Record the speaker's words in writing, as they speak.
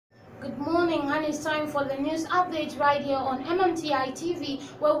Good morning, and it's time for the news update right here on MMTI TV,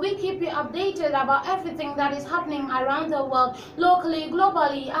 where we keep you updated about everything that is happening around the world, locally,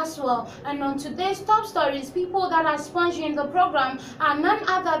 globally as well. And on today's top stories, people that are sponsoring the program are none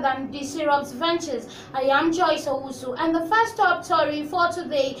other than the Syrups Ventures. I am Joyce Owusu, and the first top story for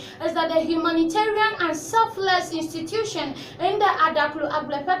today is that the humanitarian and selfless institution in the Adaklu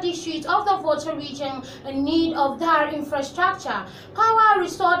Aglepa district of the Volta region in need of their infrastructure. Power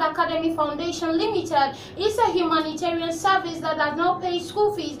Restored Academy Foundation Limited is a humanitarian service that does not pay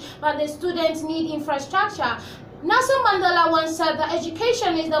school fees, but the students need infrastructure. Nelson Mandela once said that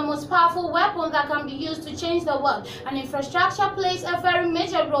education is the most powerful weapon that can be used to change the world, and infrastructure plays a very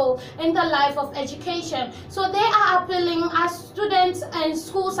major role in the life of education. So they are appealing, as students and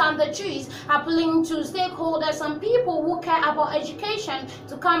schools and the trees, appealing to stakeholders and people who care about education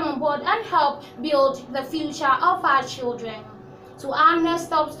to come on board and help build the future of our children. To our next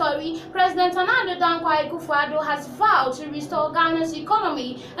top story, President Ayee has vowed to restore Ghana's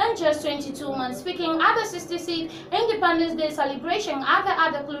economy in just 22 months. Speaking at the 66th Independence Day celebration at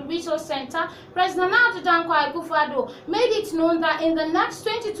the Adaklu Resource Center, President Ayee made it known that in the next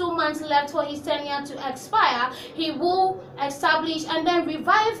 22 months left for his tenure to expire, he will establish and then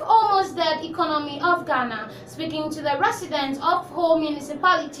revive almost dead economy of Ghana. Speaking to the residents of Ho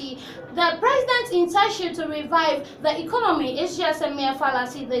municipality, the president's intention to revive the economy is just a mere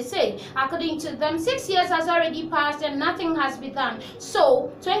fallacy, they say. According to them, 6 years has already passed and nothing has been done.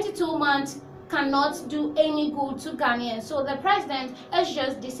 So 22 months cannot do any good to Ghanaians. So the president is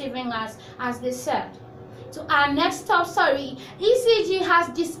just deceiving us, as they said. To our next top story, ECG has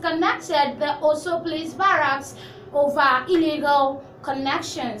disconnected the Oso Police Barracks over illegal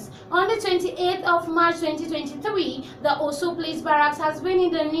connections. On the 28th of March 2023, the Oso Police Barracks has been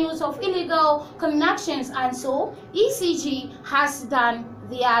in the news of illegal connections, and so ECG has done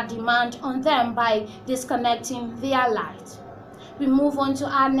their demand on them by disconnecting their light. We move on to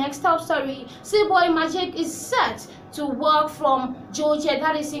our next top story. Seaboy Magic is set to work from Georgia,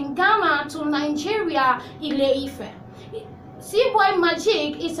 that is in Ghana, to Nigeria, Ile-Ife. Seaboy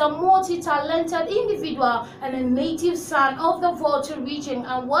Magic is a multi-talented individual and a native son of the Volta region.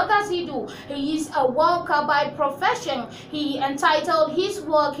 And what does he do? He is a worker by profession. He entitled his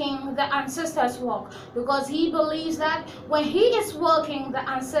working the ancestors' work, because he believes that when he is working, the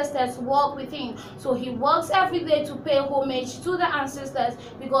ancestors work with him. So he works every day to pay homage to the ancestors,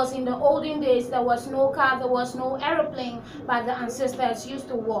 because in the olden days there was no car, there was no aeroplane, but the ancestors used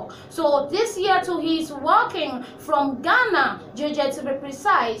to walk. So this year too, he is working from Ghana, Georgia to be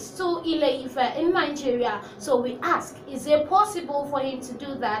precise, to Ile-Ife in Nigeria. So we ask, is it possible for him to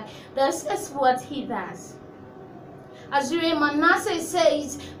do that? This is what he does. Azure Manasseh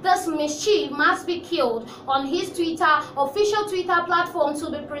says this mischief must be killed. On his official Twitter platform to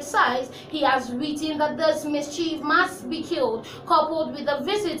be precise, he has written that this mischief must be killed, coupled with the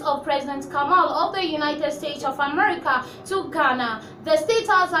visit of President Kamal of the United States of America to Ghana. The State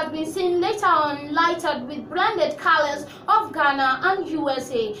House has been seen later on lighted with branded colors of Ghana and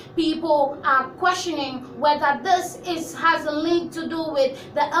USA. People are questioning whether this has a link to do with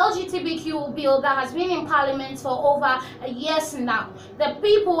the LGBTQ bill that has been in Parliament for over a year now. The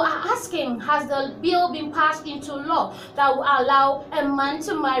people are asking, has the bill been passed into law that will allow a man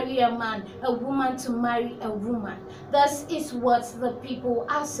to marry a man, a woman to marry a woman? This is what the people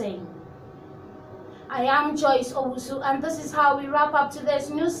are saying. I am Joyce Owusu, and this is how we wrap up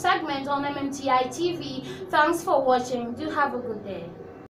today's news segment on MMTI TV. Thanks for watching. Do have a good day.